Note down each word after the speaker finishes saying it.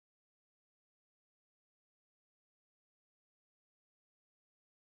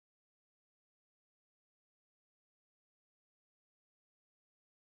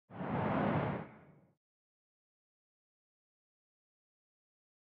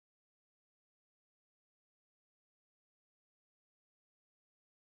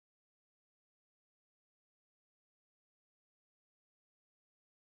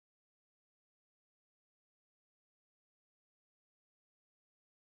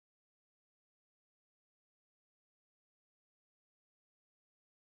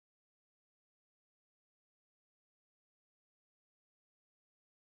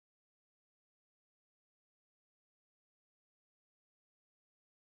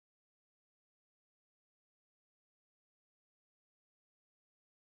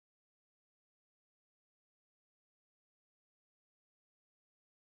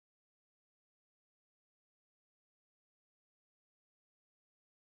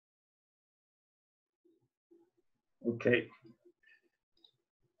Okay.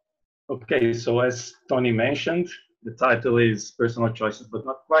 Okay, so as Tony mentioned, the title is Personal Choices, but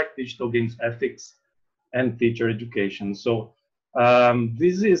Not Quite, Digital Games Ethics and Teacher Education. So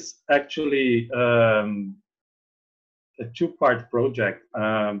this is actually a two-part project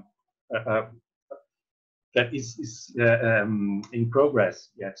that is in progress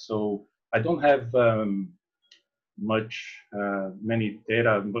yet. So I don't have many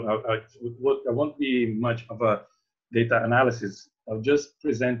data, but I won't be much of a data analysis. I'll just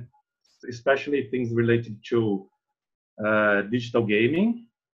present especially things related to digital gaming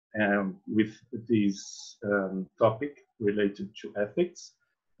with this topic related to ethics.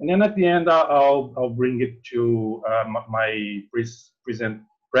 And then at the end, I'll bring it to my present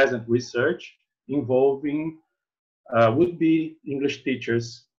research involving would-be English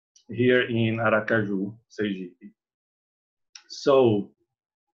teachers here in Aracaju, Sergipe. So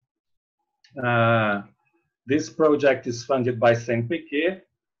this project is funded by 𝗟𝗃𝗃𝗂,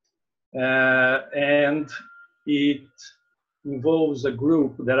 and it involves a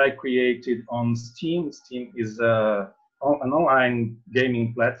group that I created on Steam. Steam is an online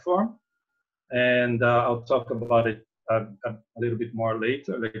gaming platform, and I'll talk about it a little bit more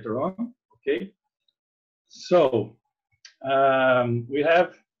later on. Okay, so we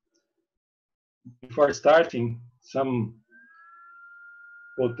have, before starting, some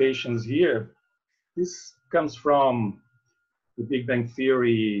quotations here. This comes from the Big Bang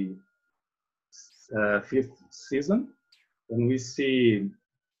Theory 5th season, and we see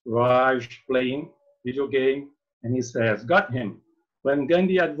Raj playing video game, and he says, "Got him. When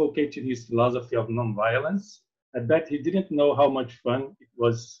Gandhi advocated his philosophy of nonviolence, I bet he didn't know how much fun it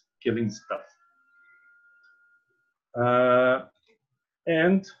was killing stuff."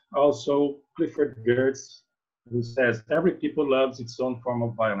 And also Clifford Geertz, who says, "Every people loves its own form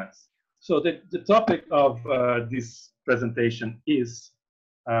of violence." So the topic of this presentation is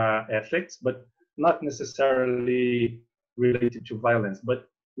ethics, but not necessarily related to violence. But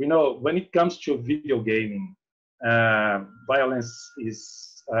we know when it comes to video gaming, violence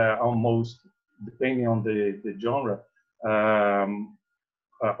is almost, depending on the genre,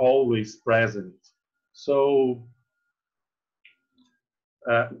 always present. So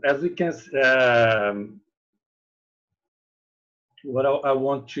as we can, what I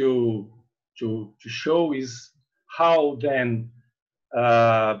want to show is how then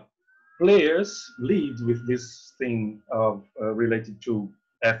players lead with this thing of related to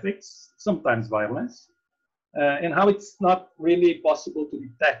ethics, sometimes violence, and how it's not really possible to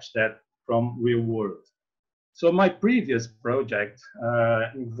detach that from real world. So my previous project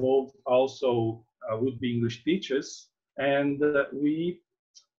involved also would-be English teachers, and we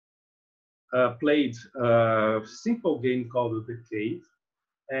played a simple game called The Cave,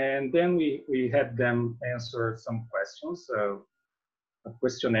 and then we had them answer some questions, a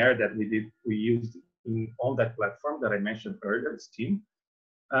questionnaire that we used on that platform that I mentioned earlier, Steam.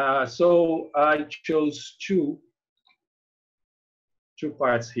 So I chose two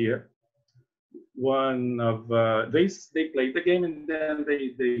parts here. One of they played the game, and then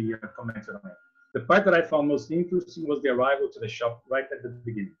they commented on it. The part that I found most interesting was the arrival to the shop right at the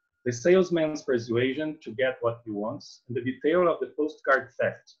beginning. The salesman's persuasion to get what he wants, and the detail of the postcard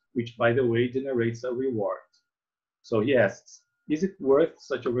theft, which, by the way, generates a reward. So he asks, is it worth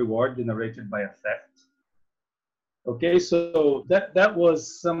such a reward generated by a theft? Okay, so that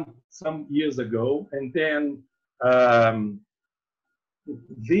was some years ago, and then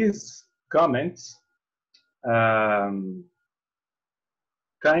these comments kind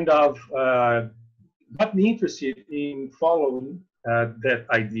of got me interested in following that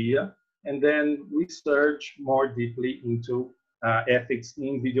idea, and then research more deeply into ethics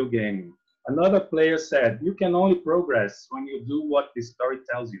in video gaming. Another player said, "You can only progress when you do what the story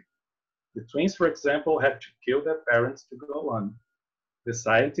tells you. The twins, for example, have to kill their parents to go on. The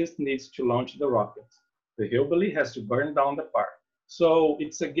scientist needs to launch the rocket. The hillbilly has to burn down the park." So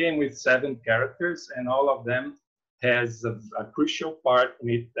it's a game with 7 characters, and all of them has a crucial part in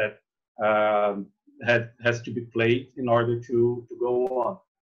it that has to be played in order to go on.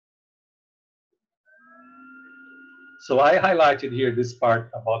 So I highlighted here this part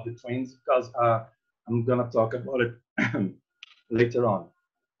about the twins because I'm going to talk about it later on.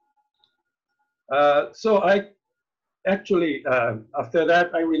 So I actually, after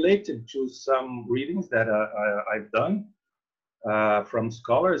that, I related to some readings that I've done from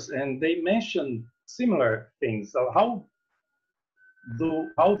scholars, and they mentioned similar things. So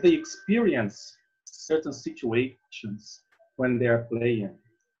how they experience certain situations when they are playing.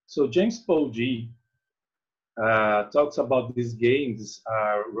 So James Paul G talks about this game, this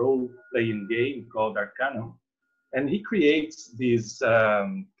role-playing game called Arcanum, And he creates this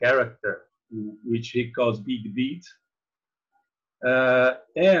character, which he calls 𝗵𝗍𝗍𝗏.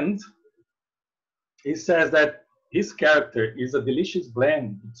 And he says that his character is a delicious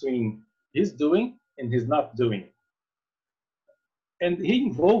blend between his doing and his not doing. And he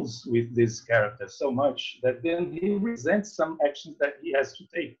involves with this character so much that then he resents some actions that he has to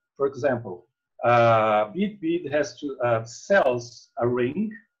take. For example, 𝗵𝗍𝗍𝗏 has to sells a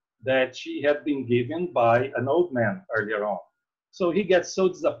ring that she had been given by an old man earlier on. So he gets so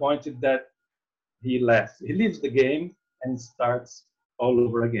disappointed that he left. He leaves the game and starts all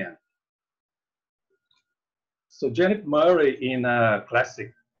over again. So Janet Murray, in a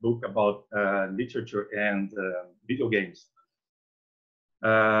classic book about literature and video games,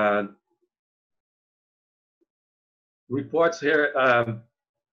 reports her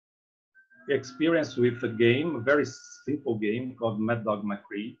experience with a game, a very simple game called Mad Dog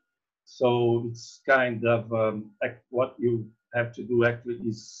McCree. So it's kind of what you have to do actually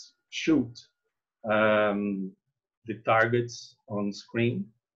is shoot the targets on screen.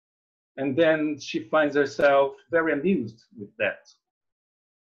 And then she finds herself very amused with that.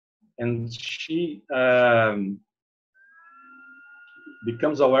 And she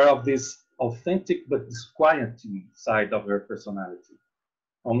becomes aware of this authentic but disquieting side of her personality.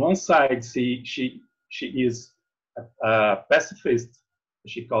 On one side, she is a pacifist.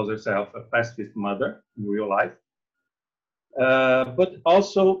 She calls herself a pacifist mother in real life, but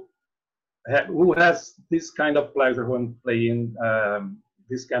also who has this kind of pleasure when playing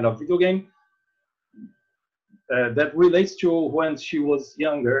this kind of video game that relates to when she was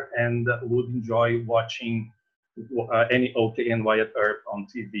younger and would enjoy watching any 𝗚𝗏𝗍𝗏 and 𝗏𝗏𝗏𝗏 on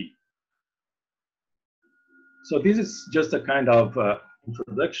TV. So this is just a kind of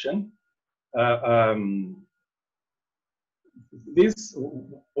introduction.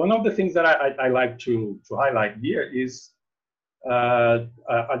 One of the things that I like to highlight here is a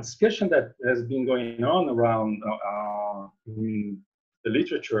discussion that has been going on around in the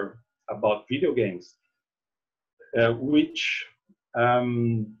literature about video games, which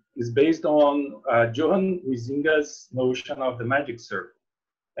is based on Johann Huizinga's notion of the magic circle.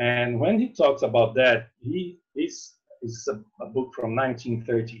 And when he talks about that, it's a book from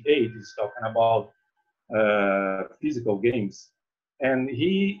 1938. He's talking about physical games. And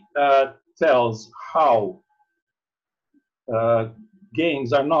he tells how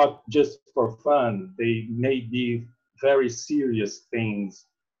games are not just for fun. They may be very serious things.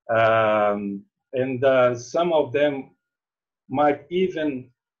 And some of them might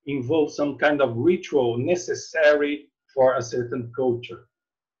even involve some kind of ritual necessary for a certain culture,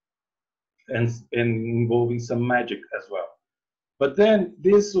 and involving some magic as well. But then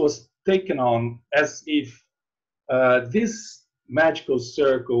this was taken on as if this magical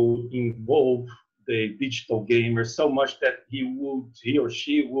circle involved the digital gamer so much that he or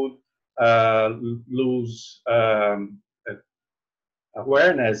she would lose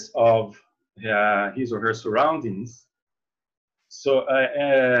awareness of his or her surroundings. So,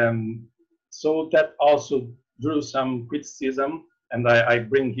 so that also drew some criticism, and I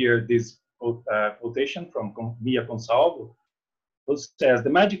bring here this quotation from Mia Consalvo, who says, "The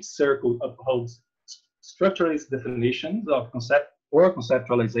magic circle upholds structuralist definitions of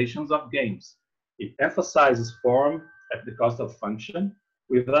conceptualizations of games. It emphasizes form at the cost of function,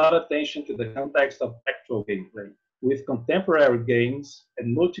 without attention to the context of actual gameplay. With contemporary games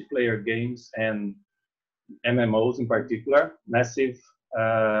and multiplayer games and MMOs in particular, massive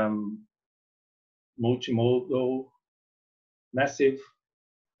multimodal, massive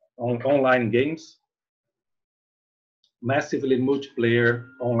online games, massively multiplayer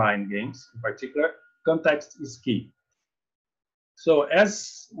online games in particular, context is key." So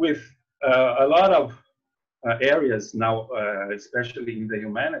as with a lot of areas now, especially in the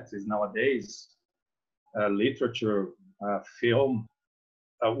humanities nowadays, literature, film,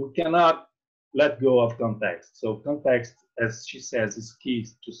 we cannot let go of context. So context, as she says, is key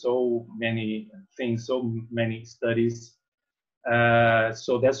to so many things, so many studies.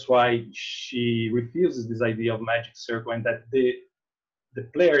 So that's why she refuses this idea of magic circle, and that the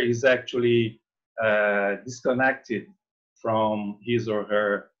player is actually disconnected from his or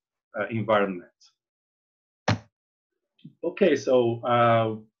her environment. Okay, so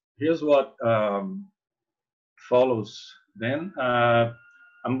here's what follows then.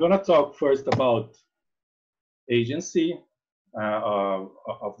 I'm going to talk first about agency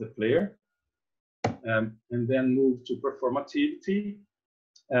of the player, and then move to performativity,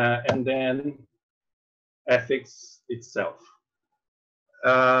 and then ethics itself.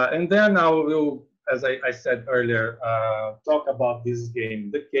 And then I will, as I said earlier, talk about this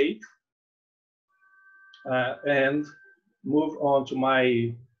game, The Cave, and move on to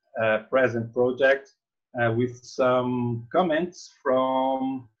my present project with some comments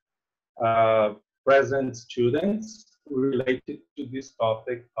from present students related to this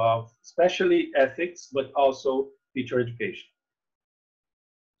topic of especially ethics, but also teacher education.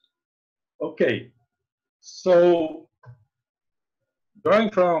 Okay, so drawing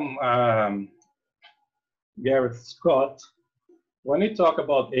from Gareth Scott, when we talk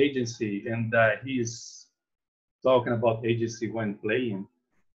about agency, and he's talking about agency when playing,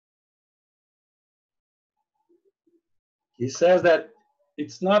 he says that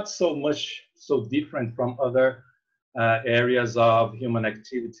it's not so much so different from other areas of human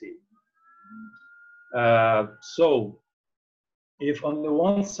activity. So if on the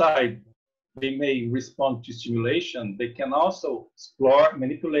one side they may respond to stimulation, they can also explore,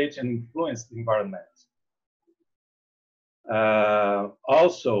 manipulate, and influence the environment.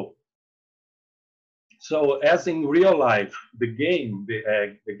 Also, so as in real life, the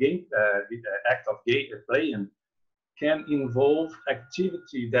act of playing can involve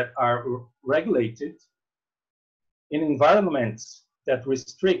activity that are regulated in environments that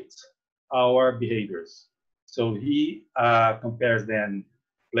restrict our behaviors. So he compares then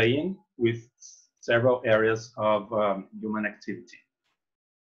playing with several areas of human activity.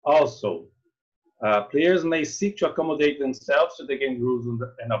 Also, players may seek to accommodate themselves to the game rules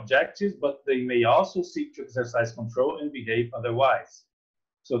and objectives, but they may also seek to exercise control and behave otherwise.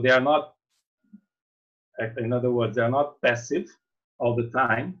 So they are not, in other words, they are not passive all the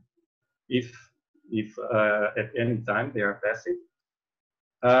time. If at any time they are passive.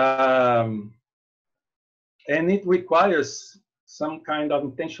 And it requires some kind of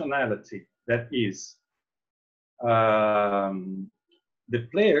intentionality. That is, the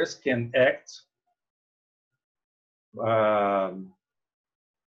players can act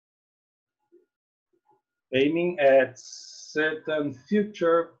aiming at certain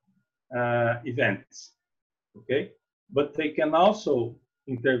future events, okay? But they can also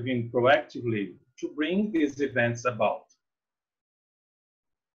intervene proactively to bring these events about.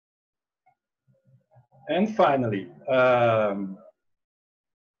 And finally,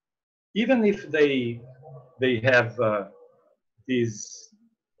 even if they have this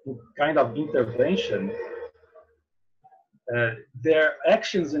kind of intervention, their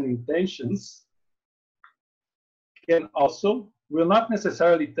actions and intentions will not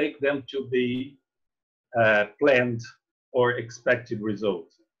necessarily take them to the planned or expected result.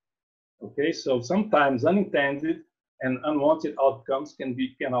 Okay, so sometimes unintended and unwanted outcomes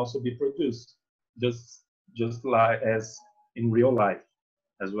can also be produced, just like as in real life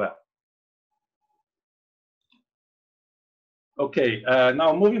as well. Okay,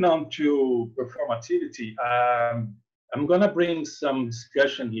 now moving on to performativity, I'm going to bring some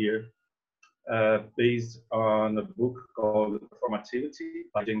discussion here based on a book called Performativity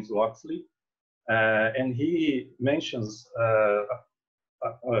by James Loxley, and he mentions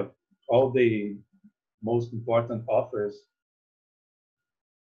all the most important authors,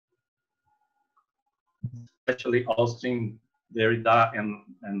 especially Austin, Derrida,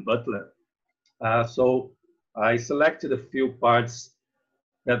 and Butler. So I selected a few parts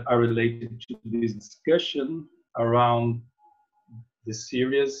that are related to this discussion around the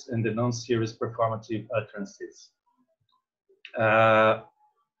serious and the non-serious performative utterances.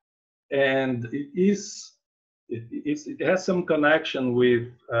 And it has some connection with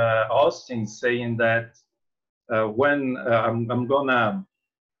Austin saying that when I'm gonna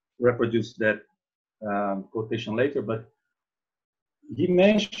reproduce that quotation later, but he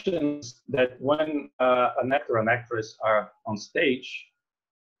mentions that when an actor and actress are on stage,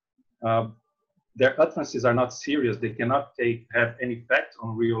 their utterances are not serious. They cannot have any effect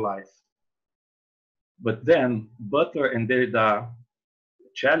on real life. But then Butler and Derrida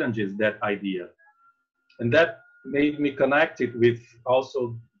challenges that idea. And that made me connect it with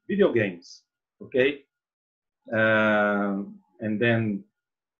also video games, okay? And then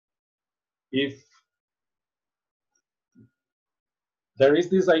if there is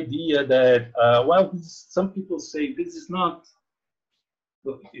this idea that, well, some people say this is not,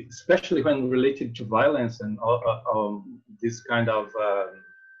 especially when related to violence and this kind of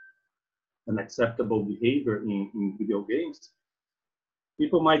unacceptable behavior in video games,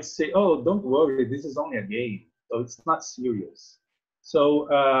 people might say, oh, don't worry, this is only a game, so it's not serious. So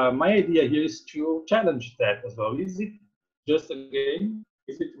my idea here is to challenge that as well. Is it just a game?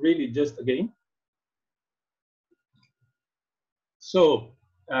 Is it really just a game? So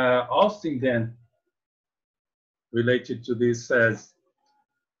Austin then, related to this, says,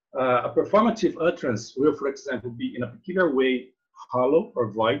 a performative utterance will, for example, be in a peculiar way hollow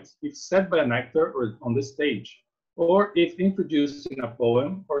or void if said by an actor or on the stage, or if introduced in a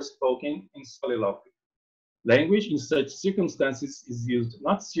poem or spoken in soliloquy. Language in such circumstances is used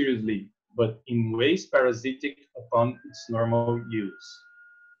not seriously, but in ways parasitic upon its normal use.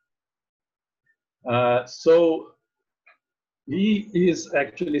 So he is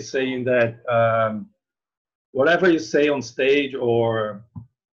actually saying that whatever you say on stage or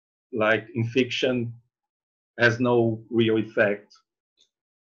like in fiction has no real effect.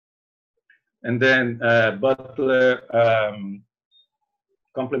 And then Butler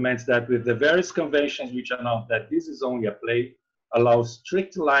complements that with the various conventions which announce that this is only a play, allow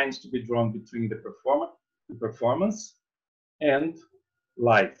strict lines to be drawn between the performance and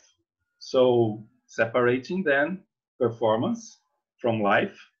life. So separating then performance from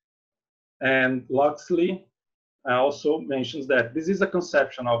life. And Loxley also mentions that this is a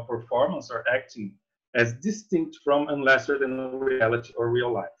conception of performance or acting as distinct from and lesser than reality or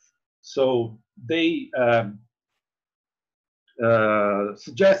real life. So they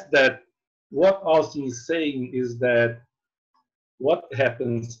suggest that what Austin is saying is that what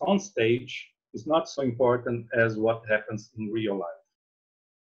happens on stage is not so important as what happens in real life.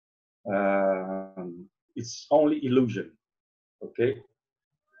 It's only illusion, okay?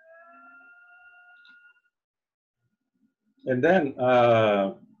 And then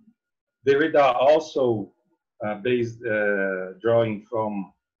Derrida also, drawing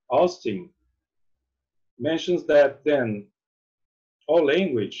from Austin, mentions that then all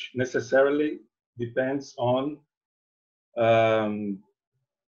language necessarily depends on a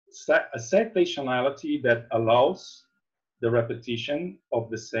citationality that allows the repetition of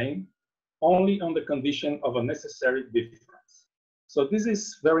the same only on the condition of a necessary difference. So this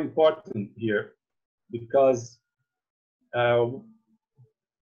is very important here because Derrida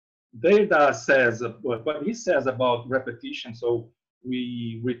says, what he says about repetition, so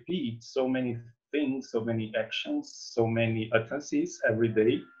we repeat so many things, so many actions, so many utterances every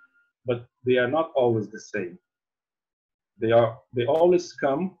day, but they are not always the same. They always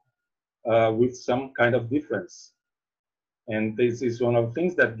come with some kind of difference. And this is one of the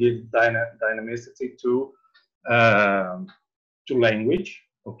things that gives dynamicity to language,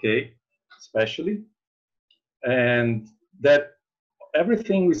 okay, especially. And that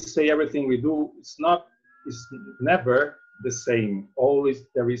everything we say, everything we do, is never the same. Always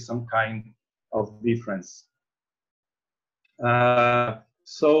there is some kind of difference.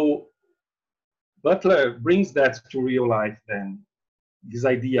 So Butler brings that to real life then, this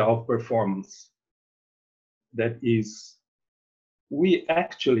idea of performance. That is, we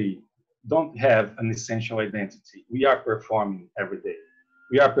actually don't have an essential identity. We are performing every day.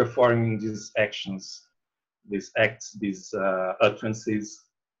 We are performing these actions, these acts, these utterances,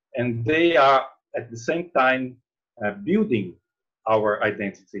 and they are at the same time building our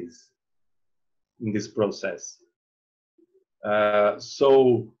identities in this process.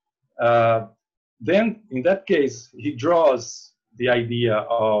 Then in that case, he draws the idea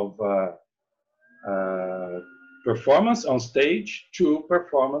of performance on stage to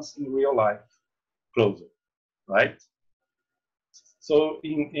performance in real life closer, right? So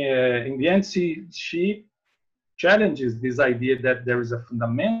in the end, she challenges this idea that there is a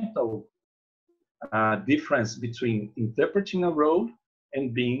fundamental difference between interpreting a role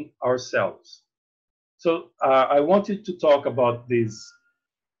and being ourselves. So I wanted to talk about this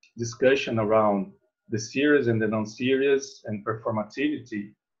discussion around the serious and the non-serious and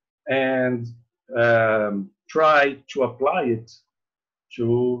performativity, and try to apply it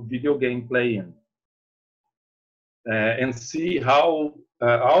to video game playing, and see how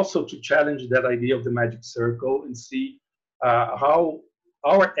also to challenge that idea of the magic circle and see how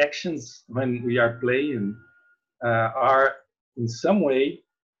our actions when we are playing are in some way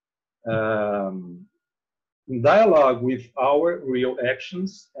in dialogue with our real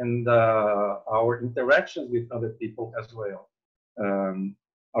actions and our interactions with other people as well,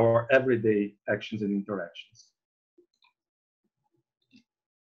 our everyday actions and interactions.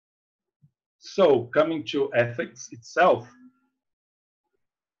 So coming to ethics itself,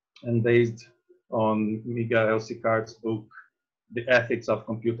 and based on Miguel Sicard's book, The Ethics of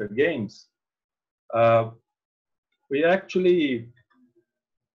Computer Games, we actually,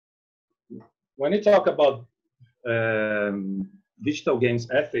 when we talk about digital games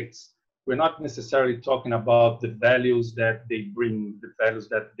ethics, we're not necessarily talking about the values that they bring, the values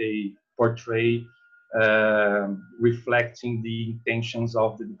that they portray, reflecting the intentions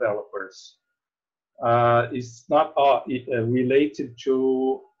of the developers. It's not related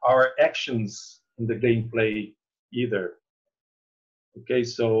to our actions in the gameplay either. Okay,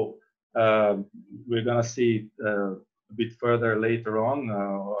 so we're gonna see a bit further later on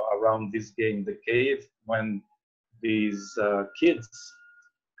around this game, The Cave, when these kids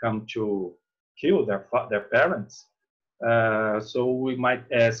come to kill their parents. So we might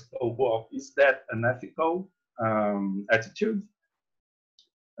ask, oh, well, is that an ethical attitude?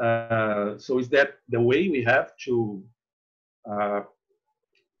 So is that the way we have to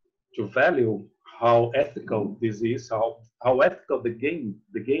value how ethical this is, how ethical the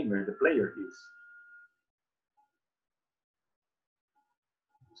gamer, the player is?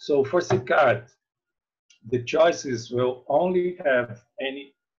 So for 𝗟𝗏, the choices will only have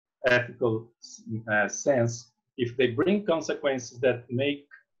any ethical sense if they bring consequences that make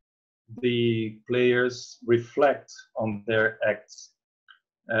the players reflect on their acts,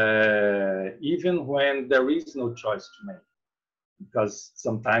 even when there is no choice to make, because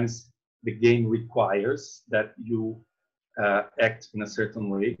sometimes the game requires that you act in a certain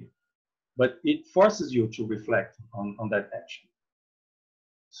way, but it forces you to reflect on that action.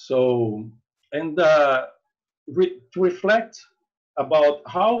 So, and to reflect about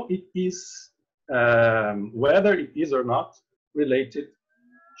how it is, whether it is or not related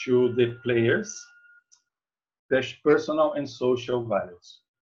to the players' personal and social values.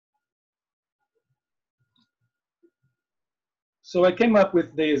 So I came up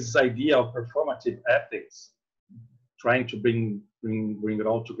with this idea of performative ethics, trying to bring it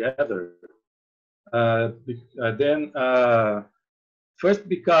all together. First,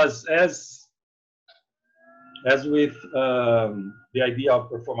 because as with the idea of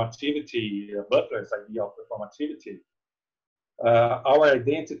performativity, Butler's idea of performativity, our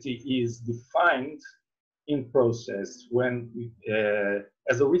identity is defined in process when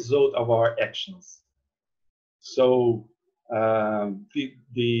as a result of our actions. So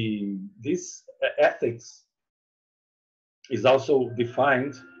this ethics is also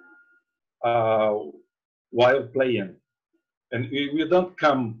defined while playing, and we don't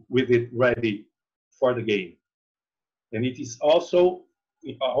come with it ready for the game. And it is also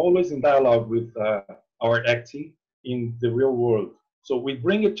always in dialogue with our acting in the real world. So we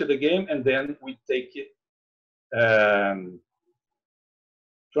bring it to the game, and then we take it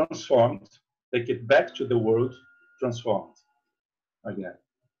transformed, take it back to the world transformed again.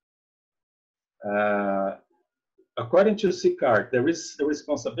 According to 𝗟𝗏, there is a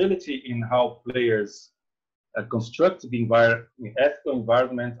responsibility in how players construct the ethical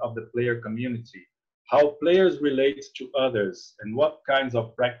environment of the player community, how players relate to others, and what kinds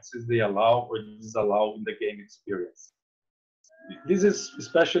of practices they allow or disallow in the game experience. This is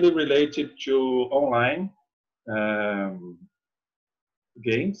especially related to online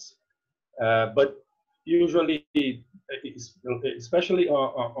games, but usually, especially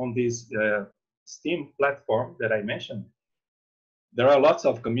on this Steam platform that I mentioned, there are lots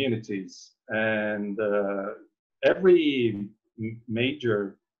of communities, and every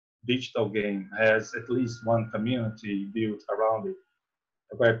major digital game has at least one community built around it,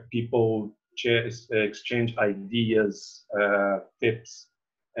 where people exchange ideas, tips,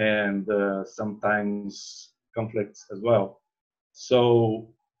 and sometimes conflicts as well.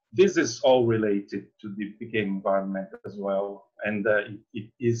 So this is all related to the game environment as well, and it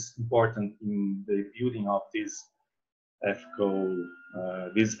is important in the building of these ethical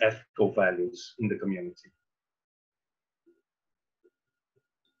values in the community.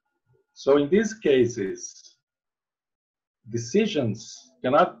 So in these cases, decisions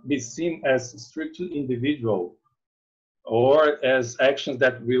cannot be seen as strictly individual or as actions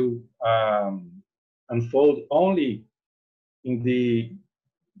that will unfold only in the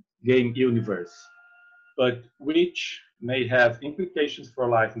game universe, but which may have implications for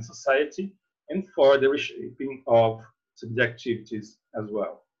life in society and for the reshaping of subjectivities as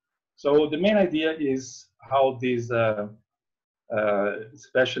well. So the main idea is how these,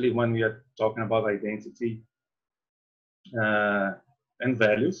 especially when we are talking about identity and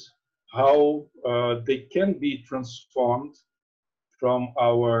values, how they can be transformed from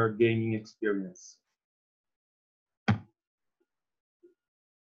our gaming experience.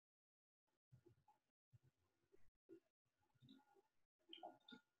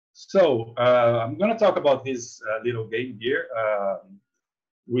 So I'm going to talk about this little game here,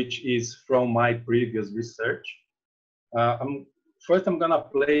 which is from my previous research. First, I'm going to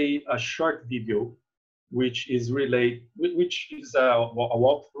play a short video, which is a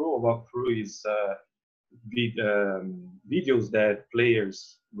walkthrough. A walkthrough is videos that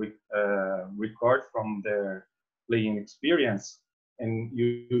players record from their playing experience and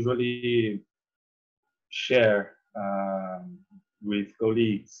usually share with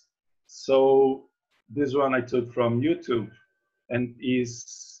colleagues. So this one I took from YouTube, and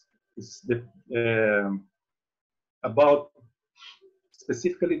is the about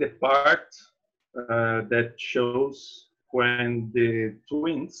specifically the part that shows when the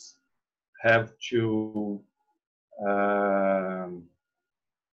twins have to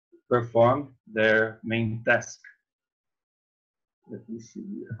perform their main task. Let me see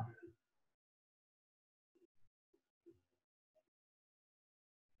here.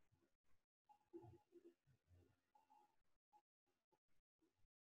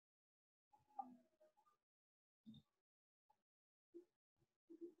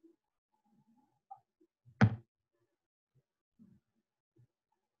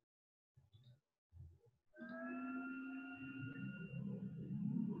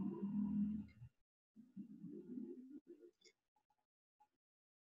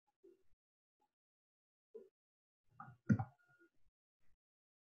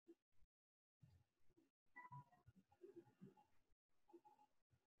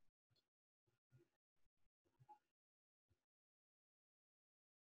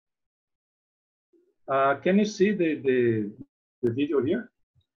 Can you see the video here?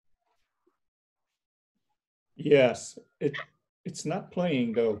 Yes, it's not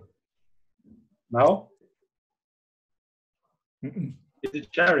playing though. No? Mm-mm. Is it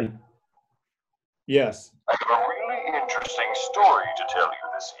sharing? Yes. I have a really interesting story to tell you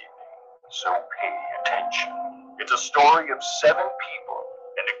this evening, so pay attention. It's a story of 7 people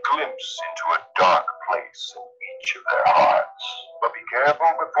and a glimpse into a dark place in each of their hearts. But be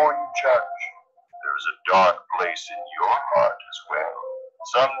careful before you judge. There's a dark place in your heart as well.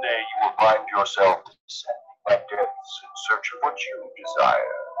 Someday you will find yourself descending by depths in search of what you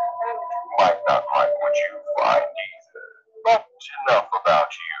desire. And you might not like what you find either. But enough about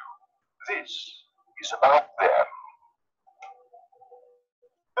you. This is about them.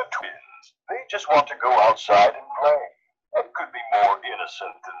 The twins, they just want to go outside and play. What could be more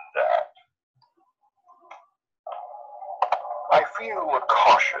innocent than that? I feel a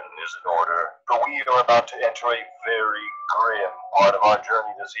caution is in order, for we are about to enter a very grim part of our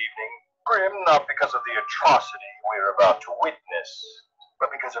journey this evening. Grim not because of the atrocity we're about to witness,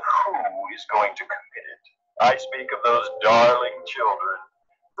 but because of who is going to commit it. I speak of those darling children,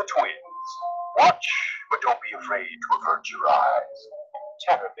 the twins. Watch, but don't be afraid to avert your eyes.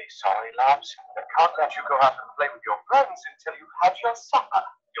 Terribly sorry, Labs. I can't let you go out and play with your friends until you've had your supper.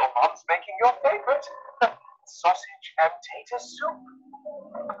 Your mom's making your favorite, sausage and tater soup.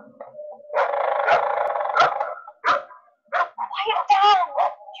 Quiet down!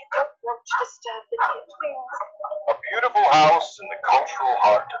 You don't want to disturb the dear twins. A beautiful house in the cultural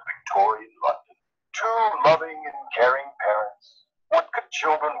heart of Victorian London. 2 loving and caring parents. What could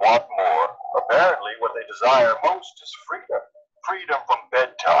children want more? Apparently what they desire most is freedom. Freedom from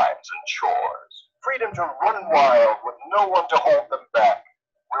bedtimes and chores. Freedom to run wild with no one to hold them back.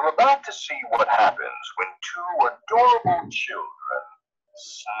 We're about to see what happens when 2 adorable children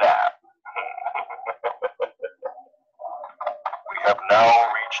snap. We have now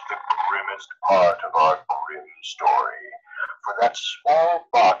reached the grimmest part of our grim story. For that small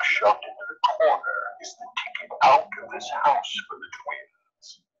box shoved into the corner is the ticket out of this house for the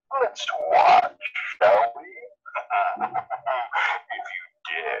twins. Let's watch, shall we? If you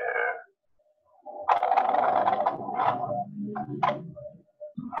dare.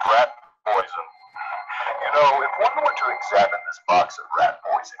 Rat poison. You know, if one were to examine this box of rat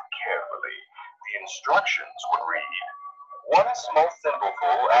poison carefully, the instructions would read, 1 small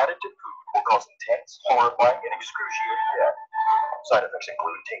thimbleful added to food will cause intense, horrifying, and excruciating death. Side effects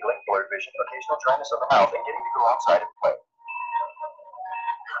include tingling, blurred vision, occasional dryness of the mouth, and getting to go outside and play.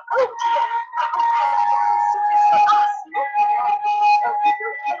 Oh dear!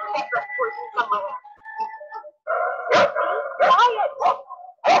 Quiet!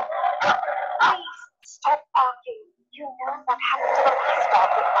 Please, stop barking. You know what happened to the last dog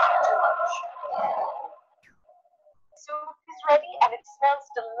that barked too much. Soup is ready and it smells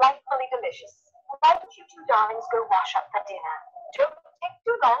delightfully delicious. Why don't you 2 darlings go wash up for dinner? Don't take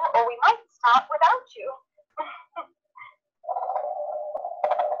too long or we might start without you.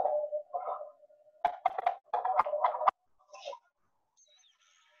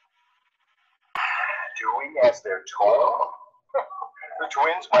 Doing as they're told? The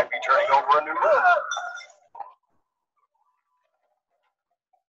twins might be turning over a new leaf.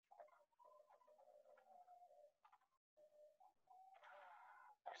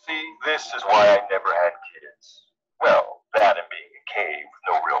 See, this is why I never had kids. Well, that and being a cave with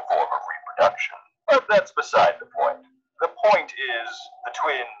no real form of reproduction. But that's beside the point. The point is, the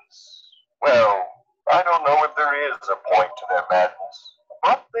twins, well, I don't know if there is a point to their madness.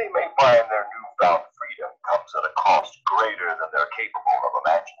 But they may find their newfound freedom comes at a cost greater than they're capable of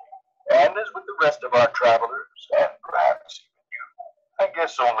imagining. And as with the rest of our travelers, and perhaps even you, I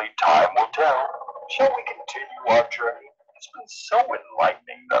guess only time will tell. Shall we continue our journey? It's been so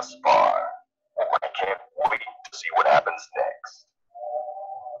enlightening thus far. Oh, I can't wait to see what happens next.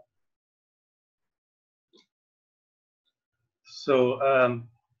 So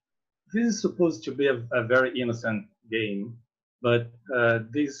this is supposed to be a very innocent game, but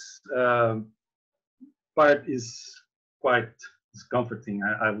this part is quite discomforting,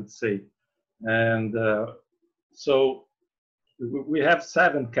 I would say. And so we have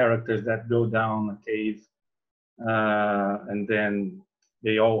 7 characters that go down a cave, and then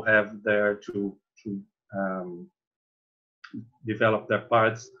they all have there to develop their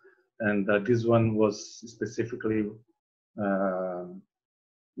parts. And this one was specifically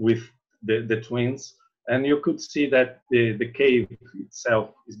with the twins, and you could see that the cave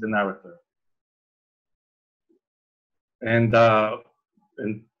itself is the narrator, and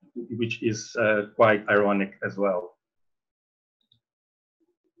which is quite ironic as well.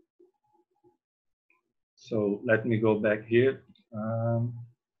 So let me go back here.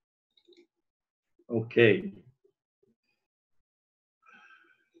 Okay.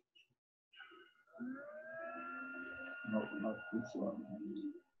 No, not this one.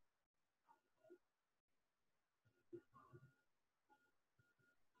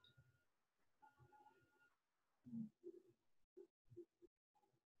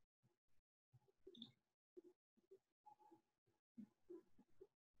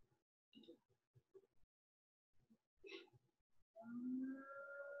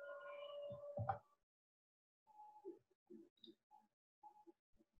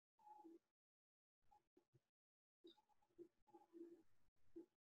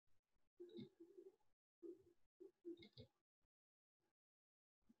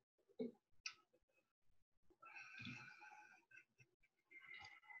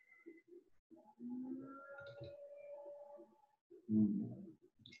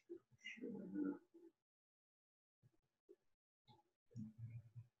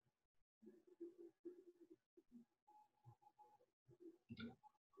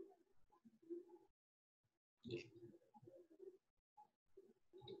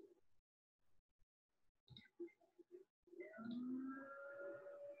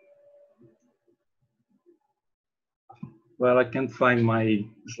 Well, I can't find my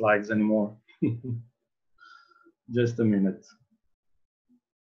slides anymore. Just a minute.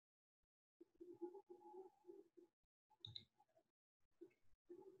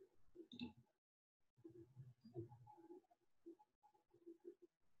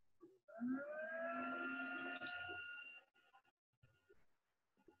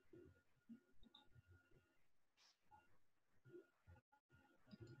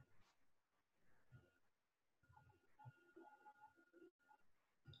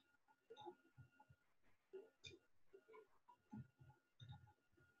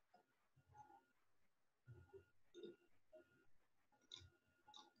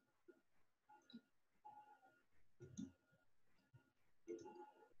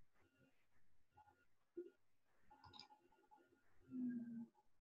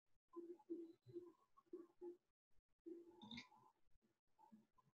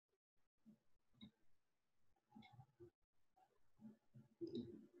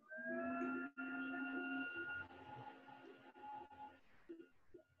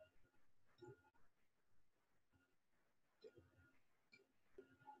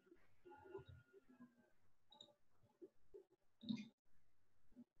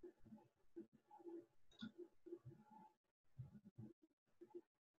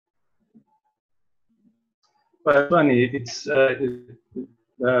 But funny, it's I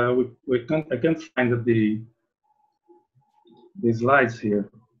can't find the slides here.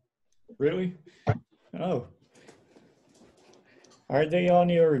 Really? Oh. Are they on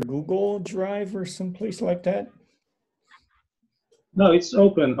your Google Drive or someplace like that? No, it's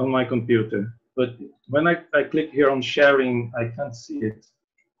open on my computer, but when I click here on sharing, I can't see it.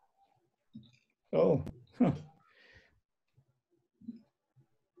 Oh, huh.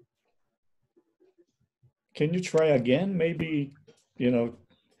 Can you try again? Maybe, it's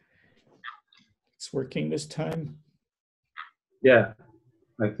working this time. Yeah,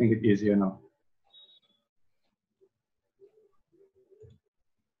 I think it's easier now.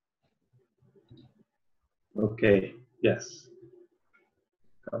 Okay, yes.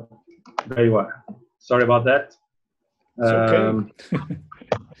 Very well. Sorry about that. It's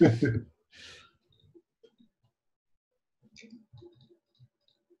okay.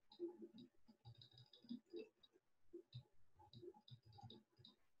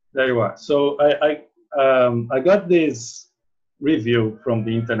 Very well. So I got this review from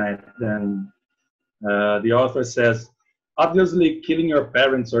the internet, then the author says, obviously, killing your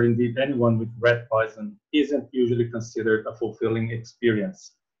parents or indeed anyone with rat poison isn't usually considered a fulfilling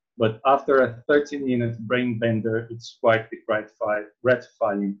experience. But after a 30-minute brain bender, it's quite a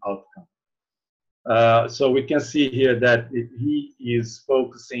gratifying outcome. So we can see here that he is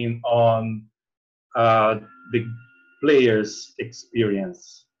focusing on the player's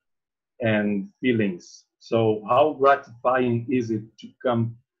experience and feelings. So how gratifying is it to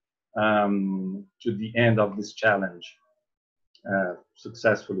come to the end of this challenge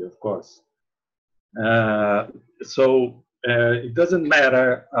successfully, of course. So it doesn't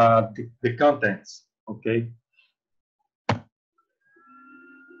matter the contents, okay?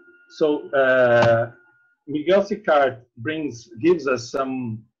 So Miguel Sicard gives us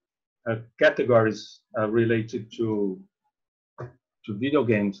some categories related to video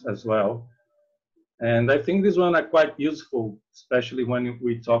games as well. And I think these ones are quite useful, especially when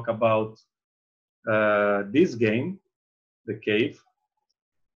we talk about this game, The Cave.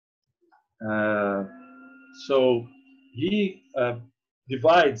 So he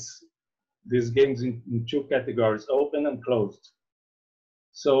divides these games in two categories, open and closed.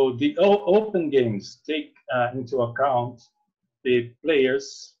 So the open games take into account the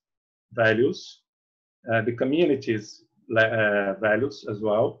players' values, the community's values as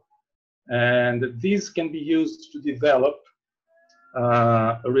well. And these can be used to develop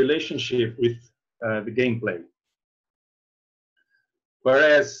a relationship with the gameplay.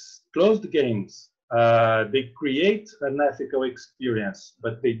 Whereas closed games, they create an ethical experience,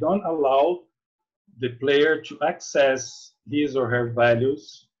 but they don't allow the player to access his or her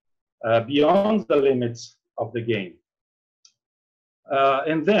values beyond the limits of the game.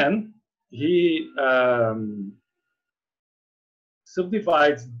 And then he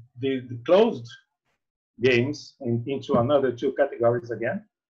subdivides the closed games into another two categories again.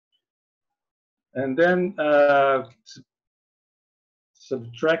 And then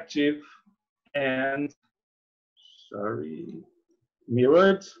subtractive and,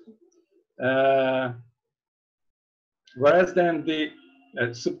 mirrored. Whereas then the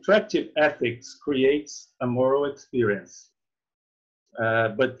subtractive ethics creates a moral experience,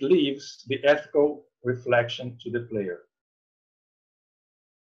 but leaves the ethical reflection to the player.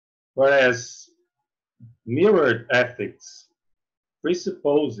 Whereas mirrored ethics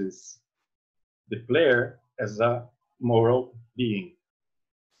presupposes the player as a moral being,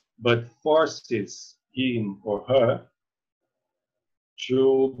 but forces him or her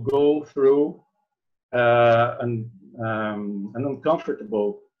to go through an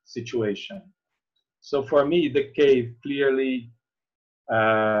uncomfortable situation. So for me, The Cave clearly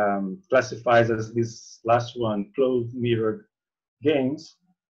classifies as this last one, closed mirrored games,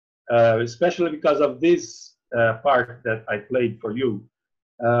 especially because of this part that I played for you.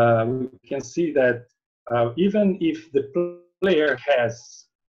 We can see that even if the player has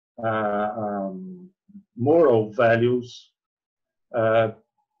moral values,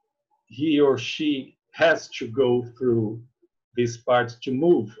 he or she has to go through this part to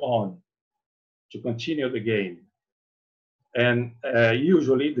move on, to continue the game. And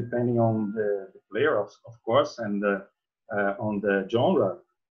usually, depending on the player, of course, and on the genre,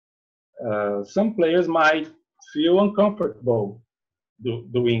 some players might feel uncomfortable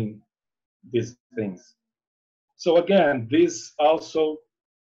doing these things. So again, this also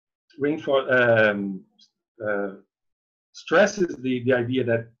stresses the idea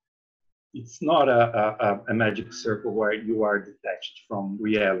that it's not a magic circle where you are detached from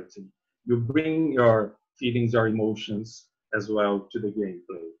reality. You bring your feelings or emotions as well to the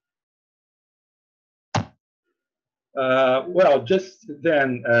gameplay. Well, just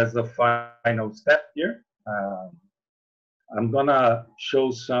then as a final step here, I'm gonna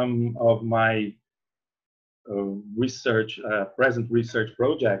show some of my present research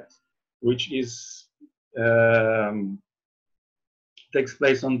project, which is takes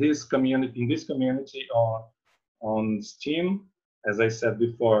place on this community, on Steam, as I said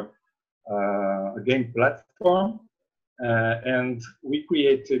before, a game platform, and we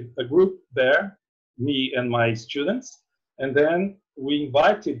created a group there, me and my students, and then we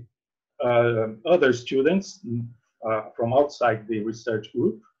invited other students from outside the research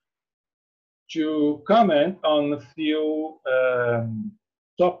group to comment on a few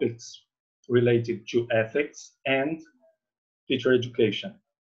topics related to ethics and teacher education.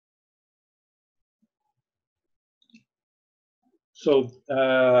 So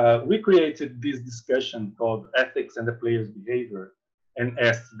we created this discussion called Ethics and the Player's Behavior and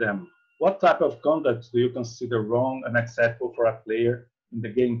asked them, what type of conduct do you consider wrong and unacceptable for a player in the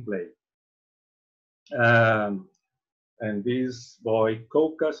gameplay? and this boy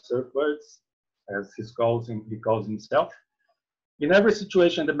Coca Surfbirds, as he calls himself. In every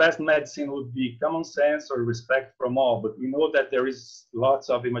situation, the best medicine would be common sense or respect from all, but we know that there is lots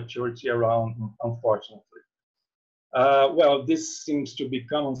of immaturity around, unfortunately. Well, this seems to be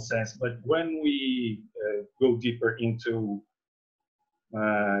common sense, but when we go deeper into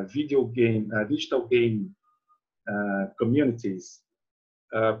digital game communities,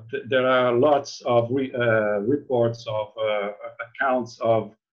 there are lots of reports of accounts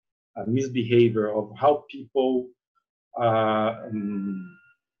of misbehavior, of how people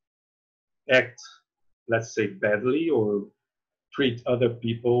act, let's say, badly or treat other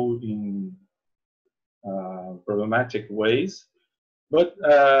people in problematic ways. But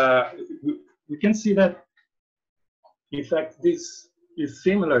we can see that, in fact, this is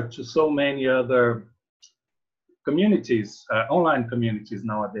similar to so many other communities, online communities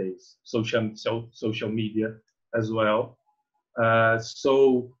nowadays, social media as well.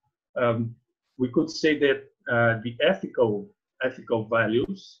 We could say that the ethical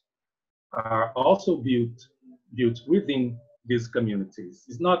values are also built within these communities.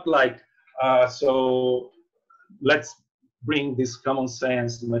 It's not like so let's bring this common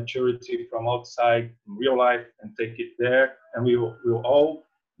sense, maturity from outside, from real life, and take it there, and we'll all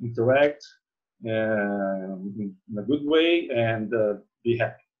interact in a good way and be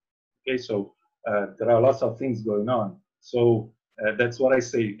happy. Okay, so there are lots of things going on. So that's what I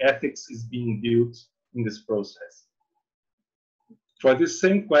say, ethics is being built in this process. For this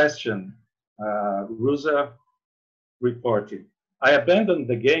same question, Ruza reported, I abandoned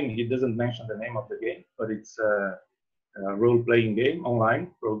the game. He doesn't mention the name of the game, but it's a role-playing game,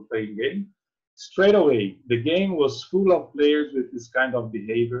 online role-playing game. Straight away, the game was full of players with this kind of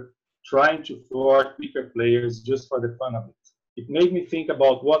behavior, trying to thwart weaker players just for the fun of it. It made me think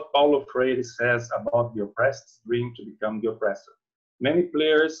about what Paulo Freire says about the oppressed's dream to become the oppressor. Many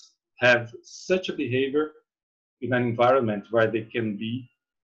players have such a behavior in an environment where they can be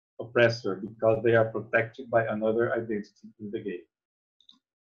oppressor because they are protected by another identity in the game.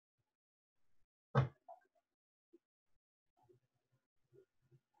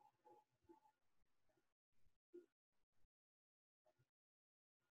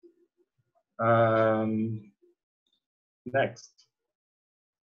 Next.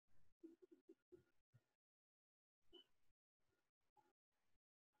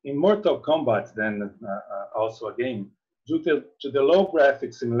 In Mortal Kombat, then also a game, due to the low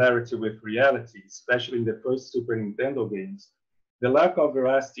graphic similarity with reality, especially in the first Super Nintendo games, the lack of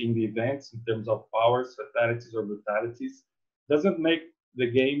veracity in the events in terms of powers, fatalities, or brutalities doesn't make the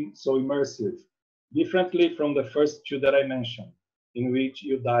game so immersive, differently from the first two that I mentioned, in which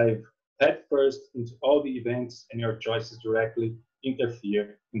you dive headfirst into all the events and your choices directly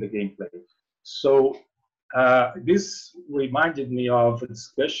interfere in the gameplay. So this reminded me of a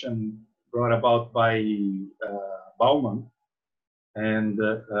discussion brought about by Bauman, and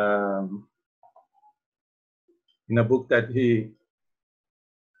in a book that he,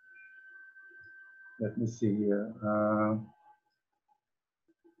 let me see here,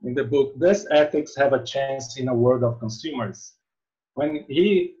 in the book, Does Ethics Have a Chance in a World of Consumers? When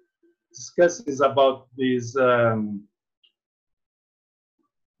he discusses about these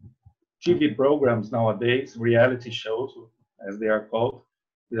TV programs nowadays, reality shows, as they are called,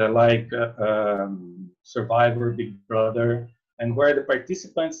 they're like Survivor, Big Brother, and where the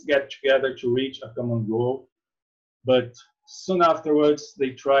participants get together to reach a common goal, but soon afterwards they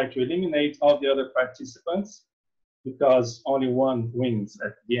try to eliminate all the other participants because only one wins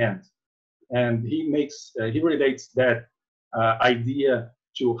at the end. And he relates that idea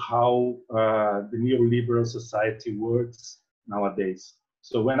to how the neoliberal society works nowadays.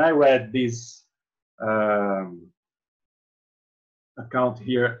 So when I read this account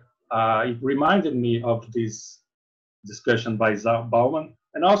here, it reminded me of this discussion by Bauman,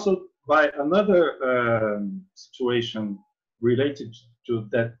 and also by another situation related to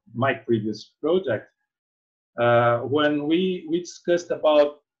that, my previous project, when we discussed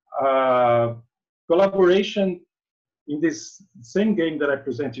about collaboration in this same game that I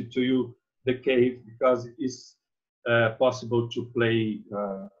presented to you, The Cave, because it is possible to play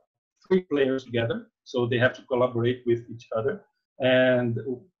 3 players together, so they have to collaborate with each other. And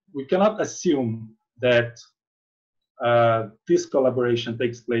we cannot assume that this collaboration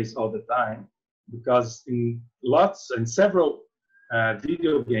takes place all the time, because in several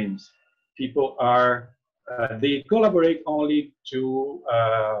video games, people are, they collaborate only to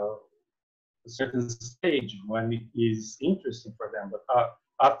a certain stage when it is interesting for them, but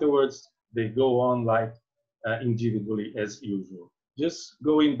afterwards they go on like individually as usual. Just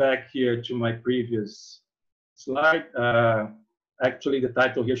going back here to my previous slide. Actually, the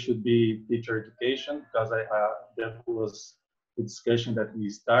title here should be Teacher Education, because that was the discussion that we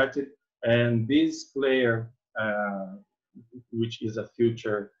started. And this player, which is a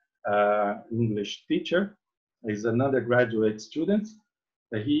future English teacher, is an undergraduate student.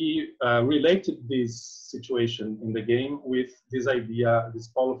 He related this situation in the game with this idea, this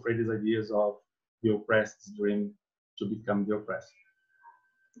Paulo Freire's ideas of the oppressed's dream to become the oppressed.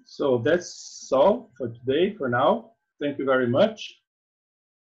 So that's all for today, for now. Thank you very much.